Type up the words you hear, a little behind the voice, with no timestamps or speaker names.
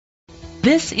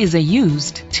This is a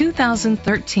used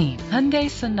 2013 Hyundai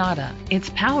Sonata. It's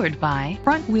powered by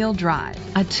front-wheel drive,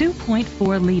 a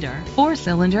 2.4-liter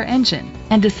four-cylinder engine,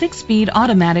 and a 6-speed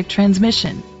automatic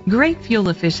transmission. Great fuel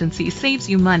efficiency saves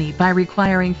you money by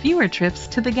requiring fewer trips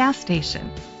to the gas station.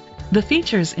 The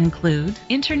features include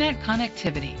internet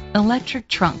connectivity, electric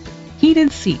trunk,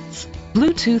 heated seats,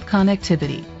 Bluetooth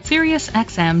connectivity, Sirius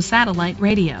XM satellite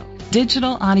radio,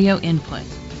 digital audio input,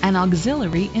 an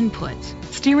auxiliary input,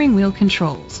 steering wheel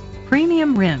controls,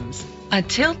 premium rims, a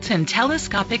tilt and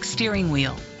telescopic steering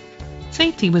wheel.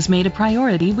 Safety was made a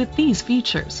priority with these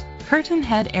features: curtain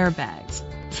head airbags,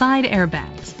 side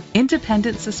airbags,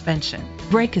 independent suspension,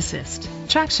 brake assist,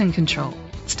 traction control,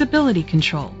 stability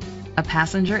control, a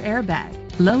passenger airbag,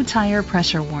 low tire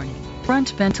pressure warning, front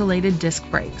ventilated disc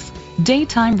brakes,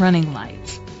 daytime running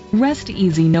lights. Rest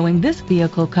easy knowing this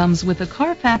vehicle comes with a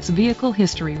Carfax Vehicle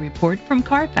History Report from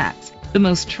Carfax, the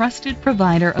most trusted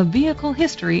provider of vehicle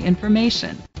history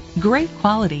information. Great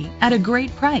quality at a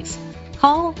great price.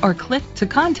 Call or click to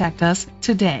contact us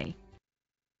today.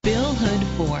 Bill Hood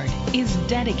Ford is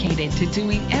dedicated to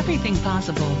doing everything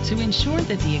possible to ensure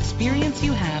that the experience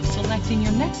you have selecting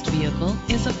your next vehicle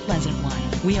is a pleasant one.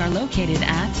 We are located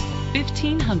at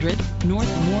 1500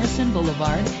 North Morrison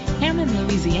Boulevard, Hammond,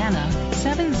 Louisiana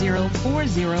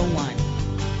 70401.